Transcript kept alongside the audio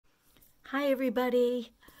Hi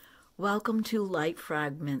everybody, welcome to Light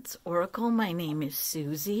Fragments Oracle. My name is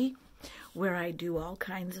Susie, where I do all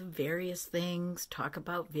kinds of various things, talk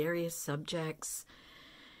about various subjects.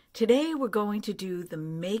 Today we're going to do the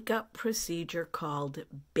makeup procedure called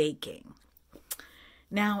baking.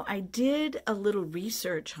 Now I did a little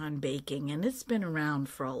research on baking and it's been around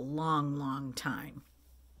for a long time.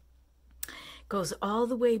 It goes all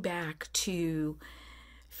the way back to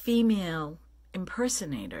female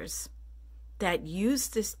impersonators that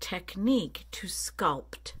used this technique to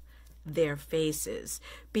sculpt their faces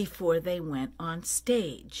before they went on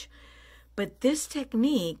stage. But this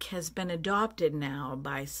technique has been adopted now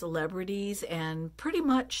by celebrities and pretty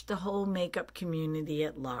much the whole makeup community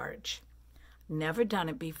at large. Never done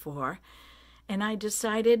it before, and I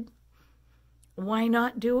decided, why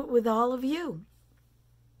not do it with all of you?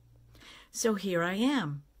 So here I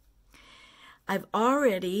am. I've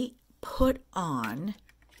already put on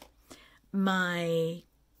my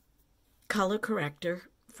color corrector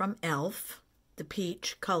from e.l.f., the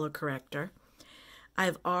peach color corrector.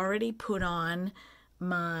 I've already put on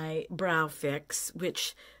my brow fix,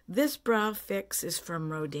 which this brow fix is from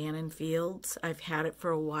Rodan & Fields. I've had it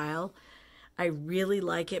for a while. I really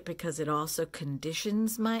like it because it also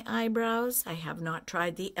conditions my eyebrows. I have not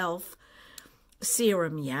tried the e.l.f.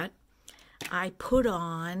 serum yet. I put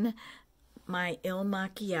on my Il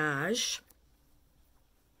Makiage.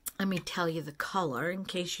 Let me tell you the color in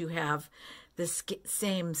case you have the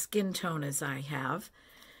same skin tone as I have.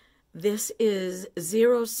 This is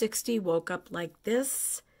 060 Woke Up Like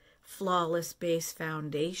This Flawless Base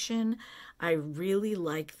Foundation. I really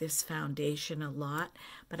like this foundation a lot,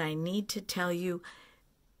 but I need to tell you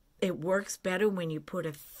it works better when you put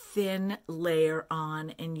a thin layer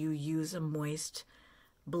on and you use a moist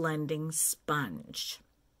blending sponge.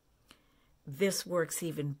 This works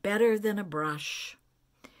even better than a brush.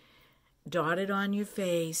 Dot it on your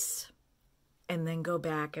face and then go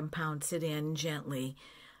back and pounce it in gently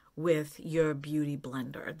with your Beauty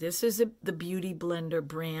Blender. This is the Beauty Blender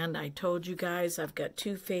brand. I told you guys I've got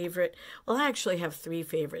two favorite, well, I actually have three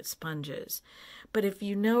favorite sponges. But if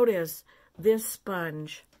you notice this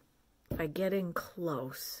sponge, if I get in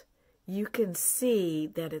close, you can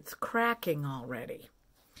see that it's cracking already.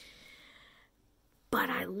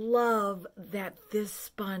 But I love that this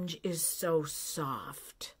sponge is so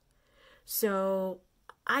soft. So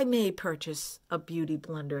I may purchase a Beauty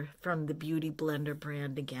Blender from the Beauty Blender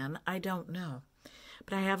brand again. I don't know.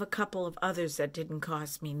 But I have a couple of others that didn't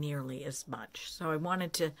cost me nearly as much. So I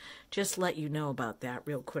wanted to just let you know about that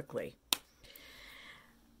real quickly.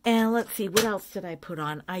 And let's see, what else did I put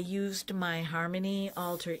on? I used my Harmony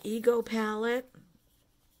Alter Ego palette.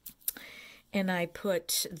 And I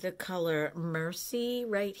put the color Mercy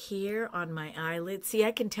right here on my eyelid. See,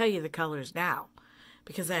 I can tell you the colors now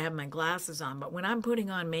because I have my glasses on. But when I'm putting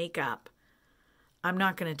on makeup, I'm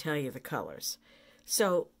not going to tell you the colors.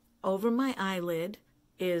 So over my eyelid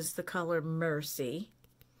is the color Mercy.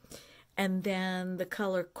 And then the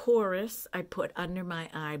color Chorus I put under my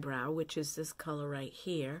eyebrow, which is this color right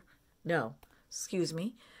here. No, excuse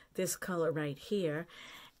me, this color right here.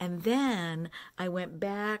 And then I went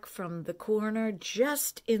back from the corner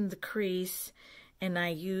just in the crease and I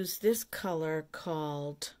used this color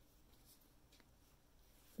called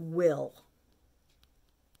Will.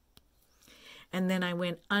 And then I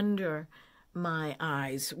went under my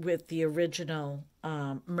eyes with the original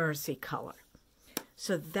Mercy color.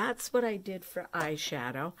 So that's what I did for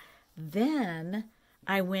eyeshadow. Then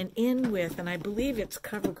I went in with, and I believe it's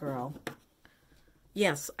CoverGirl.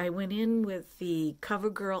 Yes, I went in with the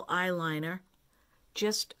CoverGirl eyeliner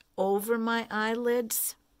just over my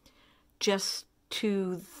eyelids, just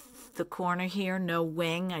to the corner here, no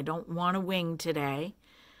wing. I don't want a wing today.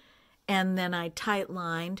 And then I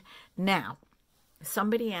tightlined. Now,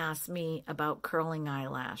 somebody asked me about curling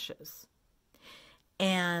eyelashes.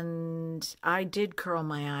 And I did curl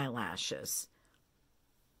my eyelashes.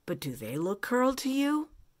 But do they look curled to you?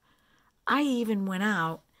 I even went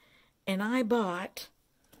out and I bought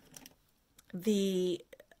the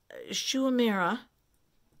Shuamera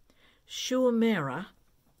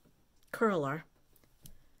curler.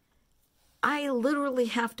 I literally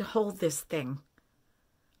have to hold this thing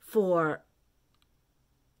for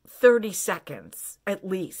 30 seconds at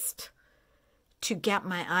least to get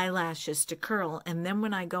my eyelashes to curl. And then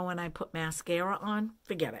when I go and I put mascara on,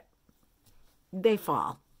 forget it. They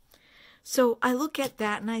fall. So I look at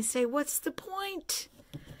that and I say, what's the point?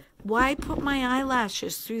 Why put my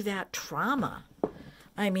eyelashes through that trauma?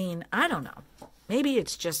 I mean, I don't know. Maybe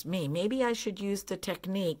it's just me. Maybe I should use the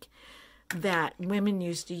technique that women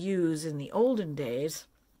used to use in the olden days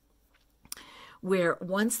where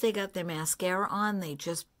once they got their mascara on, they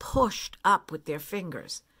just pushed up with their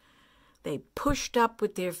fingers. They pushed up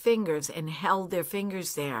with their fingers and held their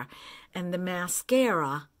fingers there, and the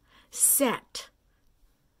mascara set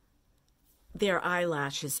their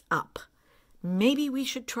eyelashes up. Maybe we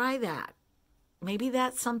should try that. Maybe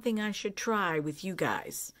that's something I should try with you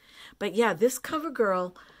guys. But yeah, this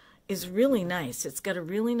CoverGirl is really nice. It's got a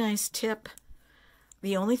really nice tip.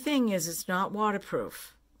 The only thing is it's not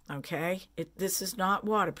waterproof, okay? This is not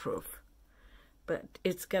waterproof. But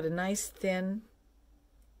it's got a nice thin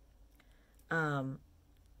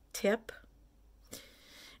tip.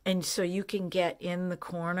 And so you can get in the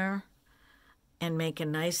corner and make a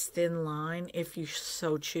nice thin line if you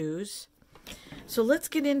so choose. So let's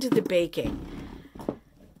get into the baking.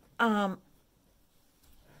 I'm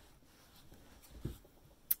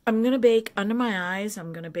going to bake under my eyes.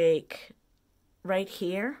 I'm going to bake right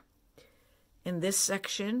here in this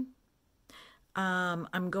section.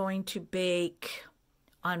 I'm going to bake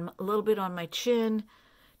on a little bit on my chin,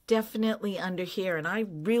 definitely under here. And I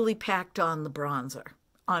really packed on the bronzer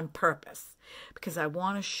on purpose because I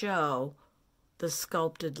want to show the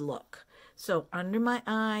sculpted look. So under my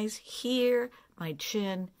eyes, here, my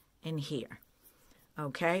chin, and here.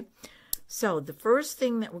 Okay? So the first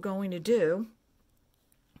thing that we're going to do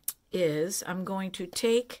is I'm going to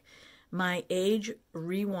take my Age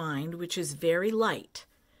Rewind, which is very light,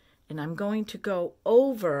 and I'm going to go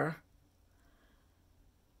over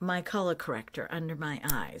my color corrector under my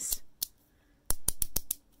eyes.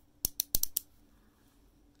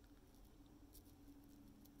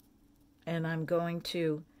 And I'm going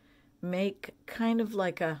to make kind of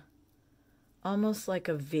like a, almost like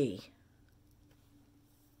a V.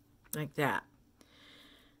 Like that.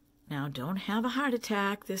 Now, don't have a heart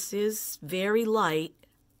attack. This is very light.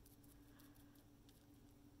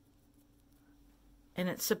 And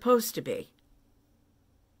it's supposed to be.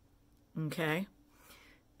 Okay?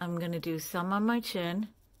 I'm going to do some on my chin.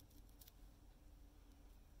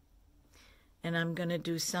 And I'm going to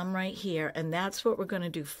do some right here. And that's what we're going to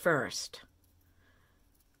do first.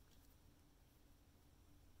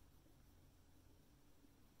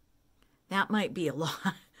 That might be a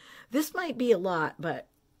lot. This might be a lot, but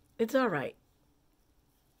it's all right.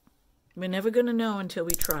 We're never going to know until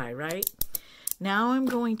we try, right? Now I'm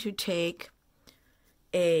going to take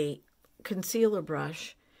a concealer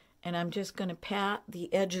brush, and I'm just going to pat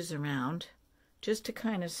the edges around just to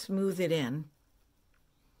kind of smooth it in.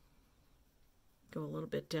 Go a little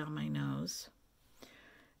bit down my nose.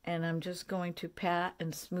 And I'm just going to pat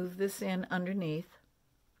and smooth this in underneath.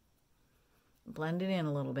 Blend it in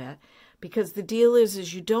a little bit. Because the deal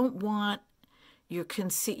is you don't want your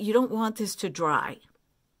you don't want this to dry.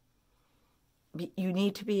 You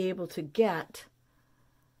need to be able to get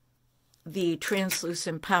the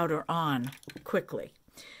translucent powder on quickly.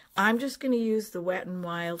 I'm just going to use the Wet n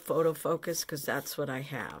Wild Photo Focus because that's what I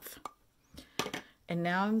have. And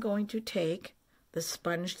now I'm going to take the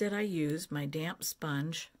sponge that I used, my damp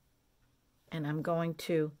sponge, and I'm going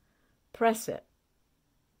to press it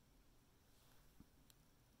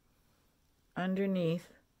underneath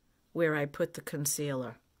where I put the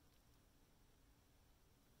concealer.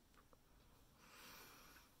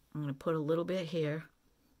 I'm going to put a little bit here.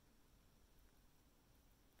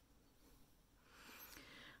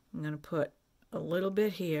 I'm going to put a little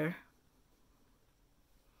bit here.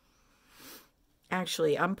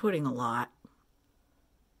 Actually, I'm putting a lot.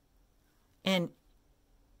 And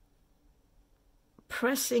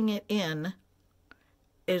pressing it in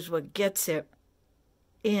is what gets it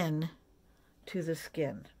in to the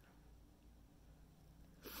skin.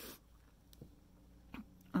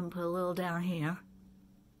 I'm going to put a little down here.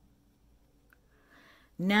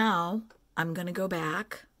 Now, I'm going to go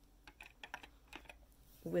back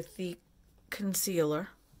with the concealer.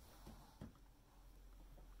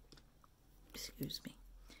 Excuse me.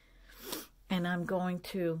 And I'm going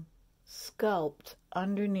to sculpt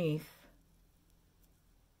underneath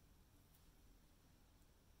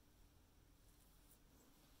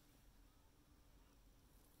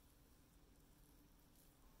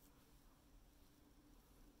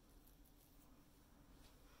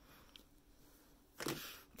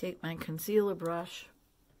take my concealer brush,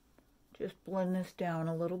 just blend this down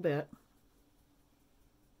a little bit.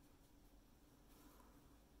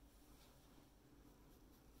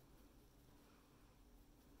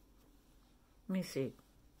 Let me see.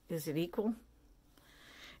 Is it equal?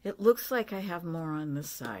 It looks like I have more on this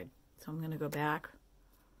side. So I'm going to go back.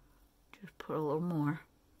 Just put a little more.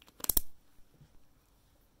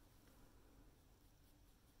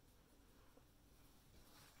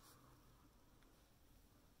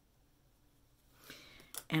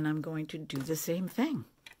 And I'm going to do the same thing.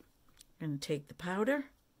 I'm going to take the powder.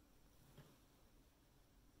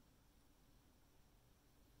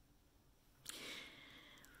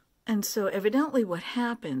 And so evidently what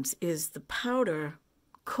happens is the powder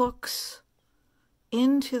cooks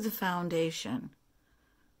into the foundation,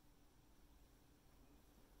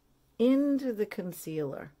 into the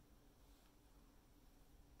concealer.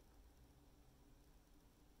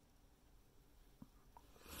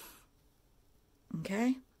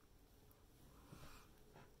 Okay?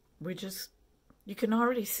 You can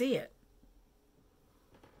already see it.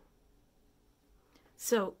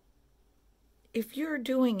 So, if you're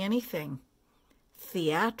doing anything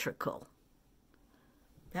theatrical,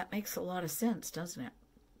 that makes a lot of sense, doesn't it?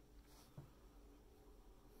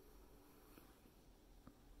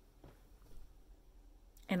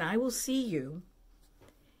 And I will see you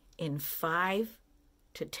in 5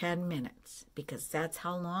 to 10 minutes, because that's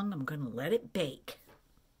how long I'm going to let it bake.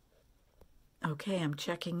 Okay, I'm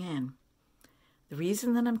checking in. The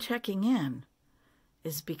reason that I'm checking in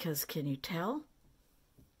is because, can you tell?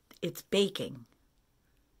 It's baking.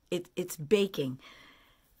 It's baking.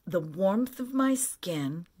 The warmth of my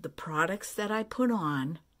skin, the products that I put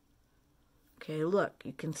on. Okay, look,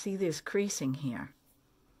 you can see there's creasing here.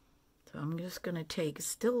 So I'm just going to take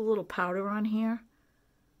still a little powder on here.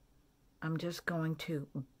 I'm just going to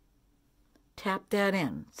tap that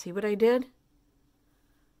in. See what I did?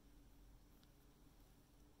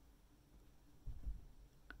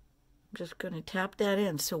 I'm just going to tap that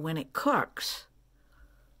in so when it cooks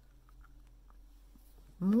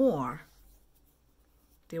more,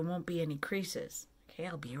 there won't be any creases. Okay,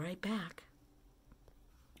 I'll be right back.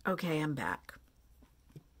 Okay, I'm back.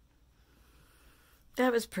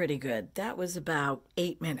 That was pretty good. That was about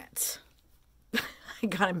 8 minutes. I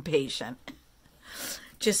got impatient.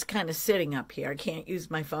 Just kind of sitting up here. I can't use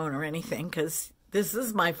my phone or anything because this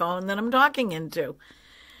is my phone that I'm talking into.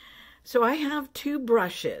 So I have 2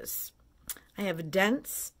 brushes. I have a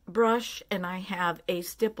dense brush and I have a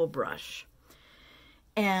stipple brush.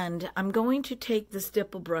 And I'm going to take the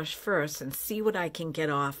stipple brush first and see what I can get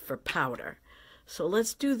off for powder. So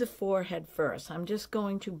let's do the forehead first. I'm just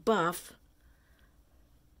going to buff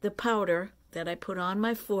the powder that I put on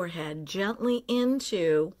my forehead gently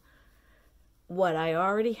into what I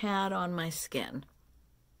already had on my skin.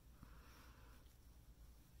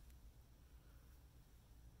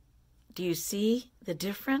 Do you see the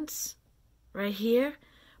difference right here?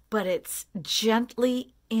 But it's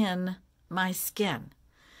gently in my skin.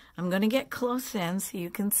 I'm going to get close in so you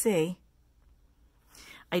can see.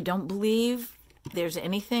 I don't believe there's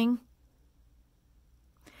anything.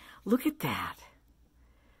 Look at that.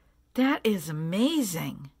 That is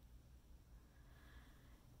amazing.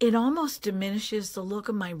 It almost diminishes the look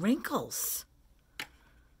of my wrinkles.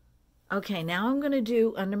 Okay, now I'm going to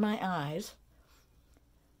do under my eyes.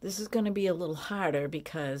 This is going to be a little harder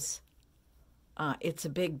because it's a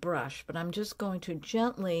big brush, but I'm just going to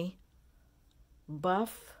gently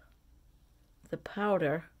buff the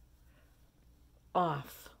powder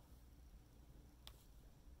off.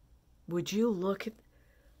 Would you look at...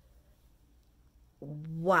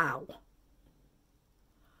 Wow.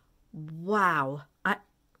 Wow.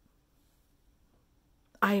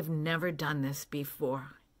 I have never done this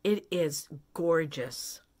before. It is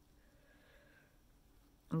gorgeous.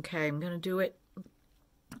 Okay, I'm going to do it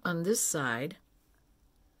on this side.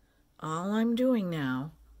 All I'm doing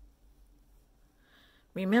now,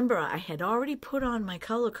 remember I had already put on my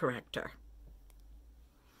color corrector.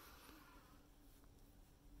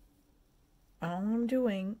 All I'm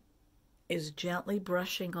doing is gently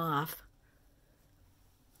brushing off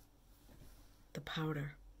the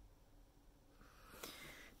powder.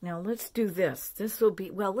 Now let's do this. This will be,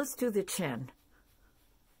 well, let's do the chin.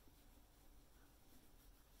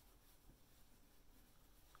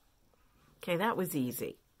 Okay, that was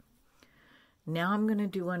easy. Now I'm going to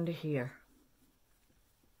do under here.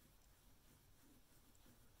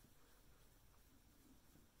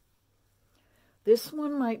 This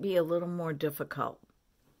one might be a little more difficult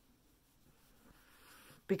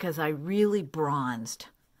because I really bronzed.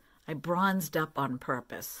 I bronzed up on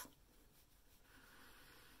purpose.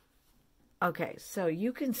 Okay, so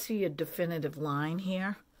you can see a definitive line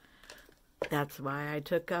here. That's why I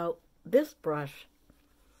took out this brush,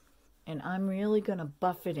 and I'm really going to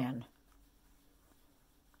buff it in.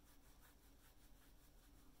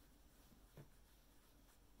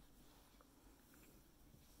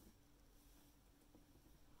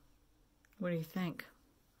 What do you think?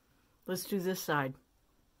 Let's do this side.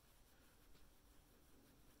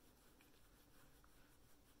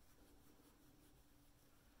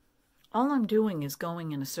 All I'm doing is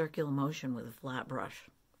going in a circular motion with a flat brush.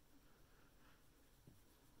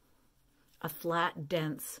 a flat,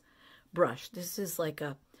 dense brush. This is like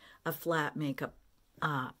a flat makeup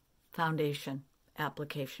foundation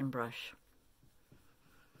application brush.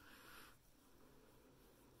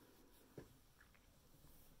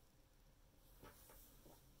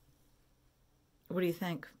 What do you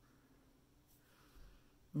think?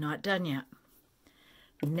 Not done yet.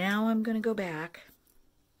 Now I'm going to go back.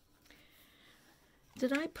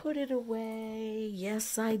 Did I put it away?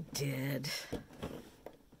 Yes, I did.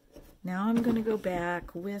 Now I'm going to go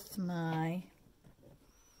back with my...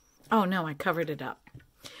 Oh, no, I covered it up.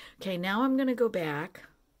 Okay, now I'm going to go back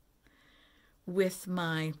with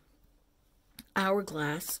my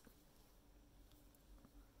Hourglass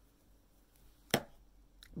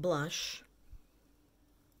blush.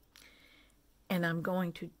 And I'm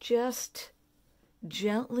going to just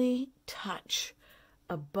gently touch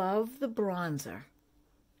above the bronzer,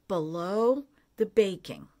 below the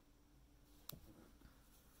baking.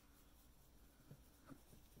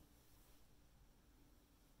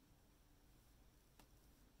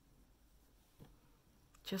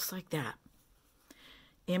 Just like that.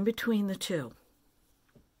 In between the two.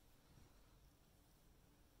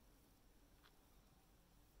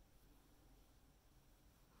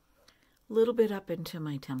 A little bit up into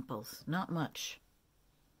my temples, not much.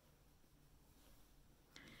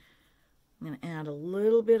 I'm going to add a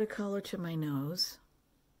little bit of color to my nose.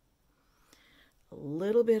 A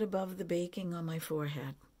little bit above the baking on my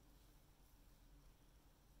forehead.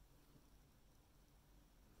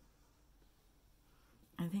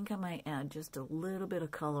 I think I might add just a little bit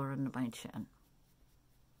of color under my chin.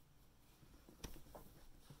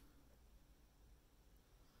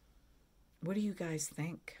 What do you guys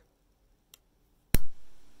think?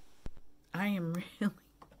 I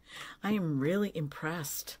am really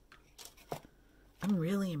impressed. I'm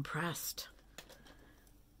really impressed.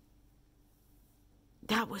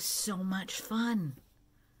 That was so much fun.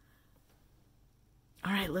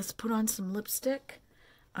 All right, let's put on some lipstick.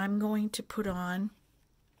 I'm going to put on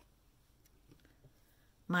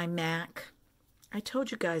my MAC. I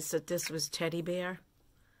told you guys that this was Teddy Bear,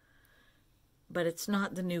 but it's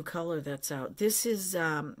not the new color that's out. This is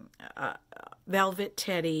Velvet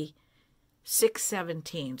Teddy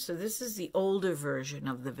 617. So this is the older version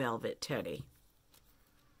of the Velvet Teddy.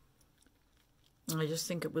 I just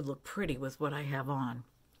think it would look pretty with what I have on.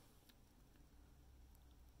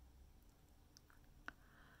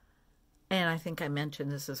 And I think I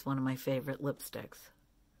mentioned this is one of my favorite lipsticks.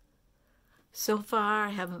 So far, I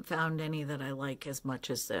haven't found any that I like as much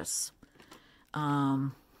as this. I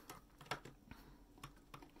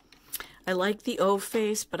like the O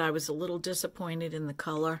Face, but I was a little disappointed in the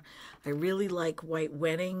color. I really like White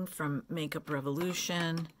Wedding from Makeup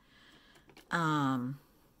Revolution. Yeah,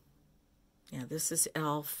 this is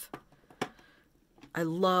e.l.f. I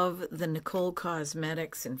love the Nicole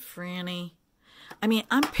Cosmetics and Franny. I mean,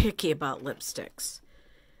 I'm picky about lipsticks.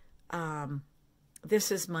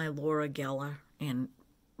 This is my Laura Geller in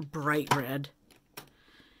bright red.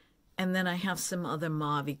 And then I have some other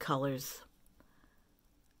mauve colors.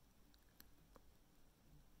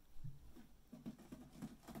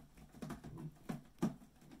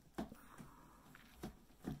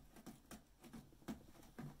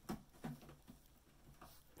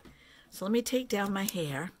 So let me take down my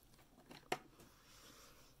hair.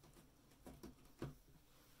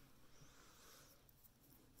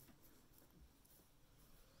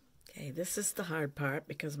 Okay, this is the hard part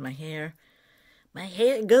because my hair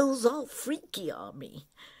goes all freaky on me.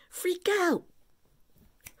 Freak out.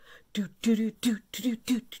 Do do do do do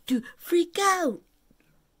do do do. Freak out.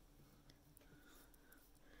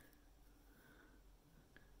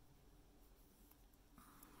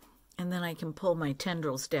 And then I can pull my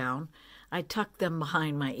tendrils down. I tuck them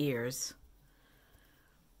behind my ears.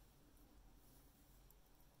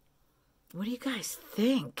 What do you guys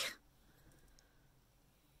think?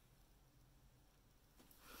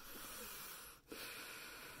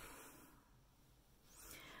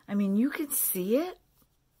 I mean, you can see it,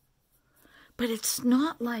 but it's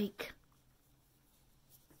not like...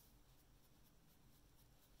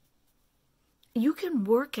 You can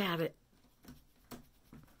work at it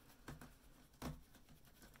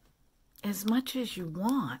as much as you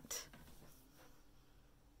want.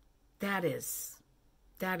 That is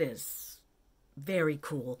very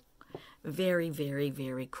cool. Very, very,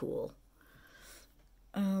 very cool.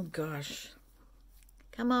 Oh, gosh.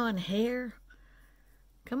 Come on, hair.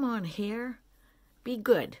 Come on, hair. Be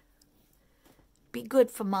good. Be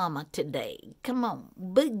good for Mama today. Come on.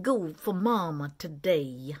 Be good for Mama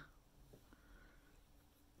today.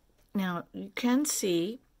 Now, you can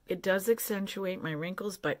see it does accentuate my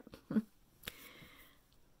wrinkles, but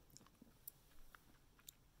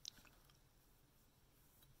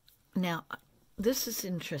Now, this is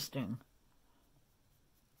interesting.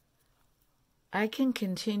 I can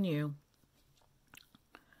continue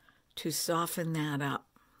to soften that up.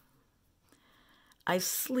 I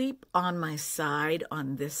sleep on my side,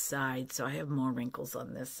 on this side, so I have more wrinkles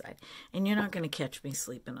on this side. And you're not going to catch me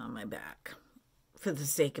sleeping on my back for the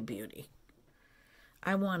sake of beauty.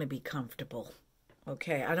 I want to be comfortable,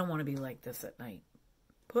 okay? I don't want to be like this at night.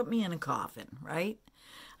 Put me in a coffin, right?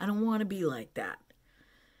 I don't want to be like that.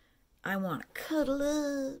 I want to cuddle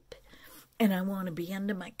up, and I want to be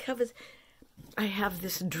under my covers. I have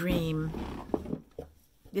this dream.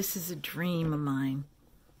 This is a dream of mine.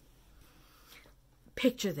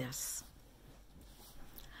 Picture this.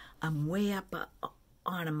 I'm way up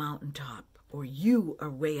on a mountaintop, or you are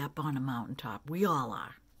way up on a mountaintop. We all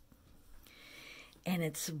are. And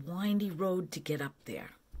it's a windy road to get up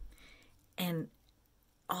there. And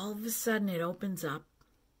all of a sudden it opens up,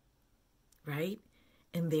 right?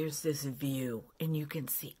 And there's this view, and you can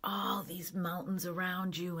see all these mountains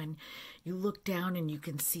around you, and you look down and you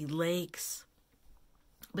can see lakes,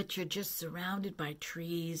 but you're just surrounded by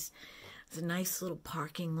trees. There's a nice little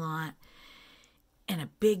parking lot and a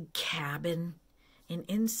big cabin, and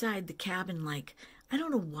inside the cabin, like, I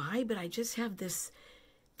don't know why, but I just have this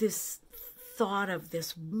thought of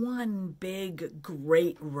this one big,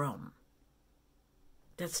 great room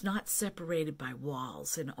that's not separated by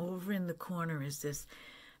walls. And over in the corner is this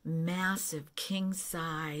massive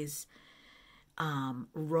king-size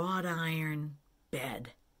wrought iron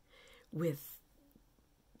bed with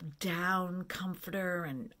down comforter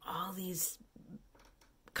and all these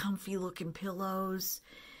comfy-looking pillows.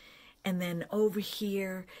 And then over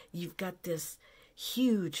here, you've got this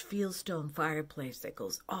huge fieldstone fireplace that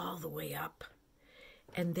goes all the way up.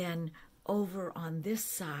 And then over on this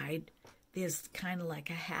side, there's kind of like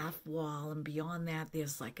a half wall, and beyond that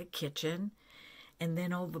there's like a kitchen. And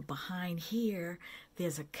then over behind here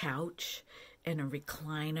there's a couch and a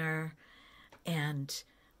recliner and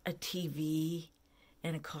a TV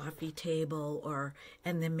and a coffee table, or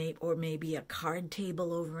maybe a card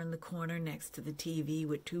table over in the corner next to the TV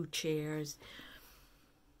with 2 chairs.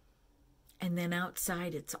 And then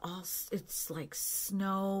outside it's like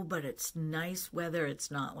snow, but it's nice weather. It's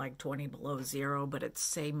not like 20 below zero, but it's,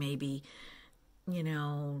 say, maybe,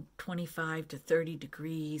 25 to 30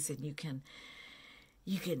 degrees, and you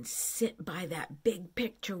can sit by that big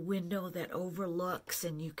picture window that overlooks,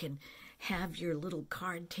 and you can have your little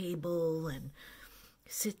card table and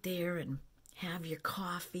sit there and have your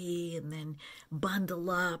coffee, and then bundle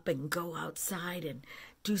up and go outside and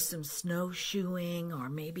do some snowshoeing, or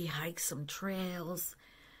maybe hike some trails.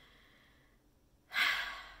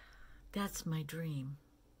 That's my dream.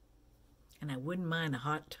 And I wouldn't mind a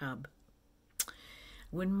hot tub.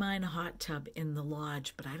 Wouldn't mind a hot tub in the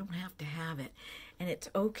lodge, but I don't have to have it. And it's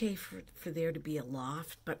okay for there to be a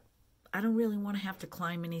loft, but I don't really want to have to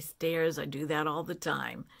climb any stairs. I do that all the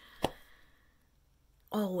time.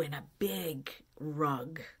 Oh, and a big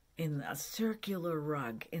rug, a circular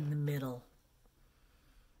rug in the middle.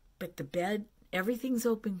 But the bed, everything's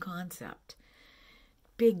open concept.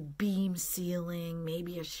 Big beam ceiling,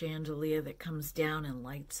 maybe a chandelier that comes down and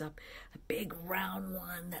lights up. A big round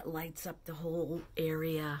one that lights up the whole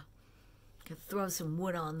area. Could throw some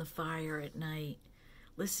wood on the fire at night.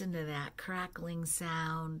 Listen to that crackling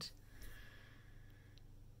sound.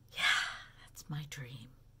 Yeah, that's my dream.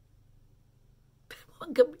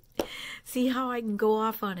 See how I can go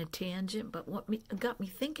off on a tangent? But what got me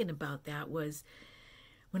thinking about that was,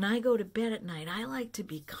 when I go to bed at night, I like to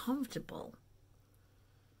be comfortable.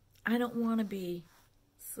 I don't want to be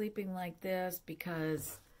sleeping like this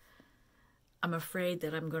because I'm afraid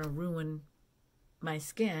that I'm going to ruin my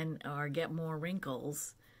skin or get more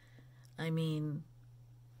wrinkles. I mean,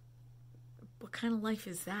 what kind of life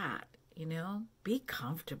is that? Be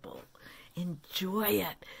comfortable. Enjoy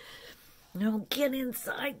it. Get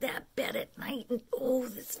inside that bed at night and, oh,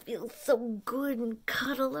 this feels so good, and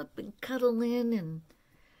cuddle up and cuddle in and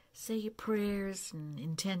say your prayers and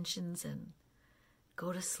intentions and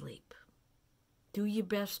go to sleep. Do your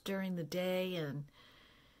best during the day, and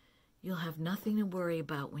you'll have nothing to worry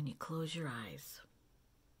about when you close your eyes.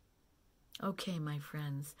 Okay, my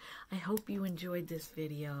friends, I hope you enjoyed this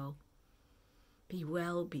video. Be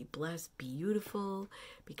well, be blessed, be beautiful,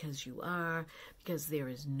 because you are, because there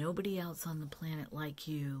is nobody else on the planet like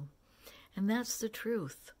you. And that's the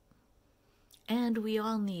truth. And we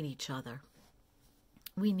all need each other.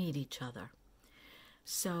 We need each other.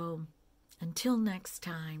 So, until next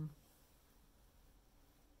time,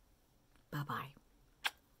 bye-bye.